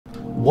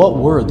What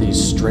were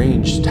these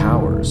strange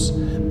towers?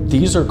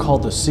 These are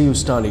called the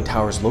Sillustani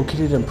towers,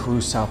 located in Peru,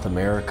 South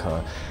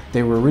America.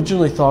 They were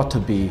originally thought to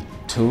be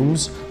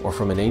tombs or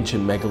from an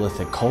ancient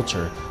megalithic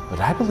culture, but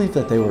I believe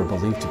that they were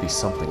believed to be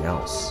something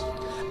else.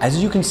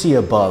 As you can see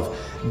above,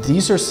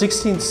 these are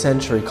 16th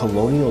century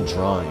colonial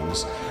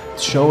drawings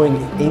showing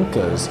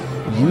Incas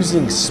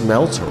using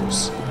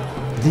smelters.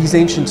 These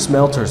ancient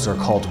smelters are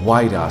called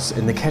huayras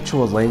in the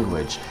Quechua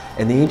language,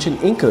 and the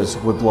ancient Incas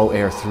would blow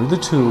air through the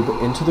tube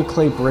into the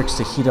clay bricks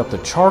to heat up the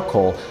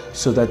charcoal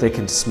so that they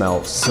can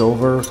smelt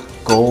silver,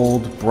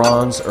 gold,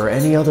 bronze, or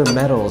any other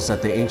metals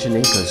that the ancient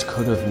Incas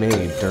could have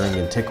made during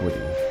antiquity.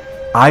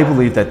 I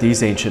believe that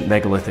these ancient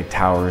megalithic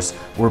towers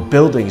were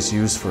buildings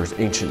used for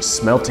ancient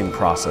smelting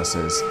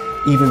processes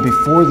even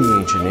before the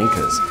ancient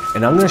Incas,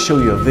 and I'm going to show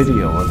you a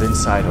video of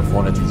inside of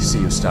one of these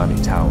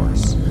Sillustani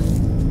towers.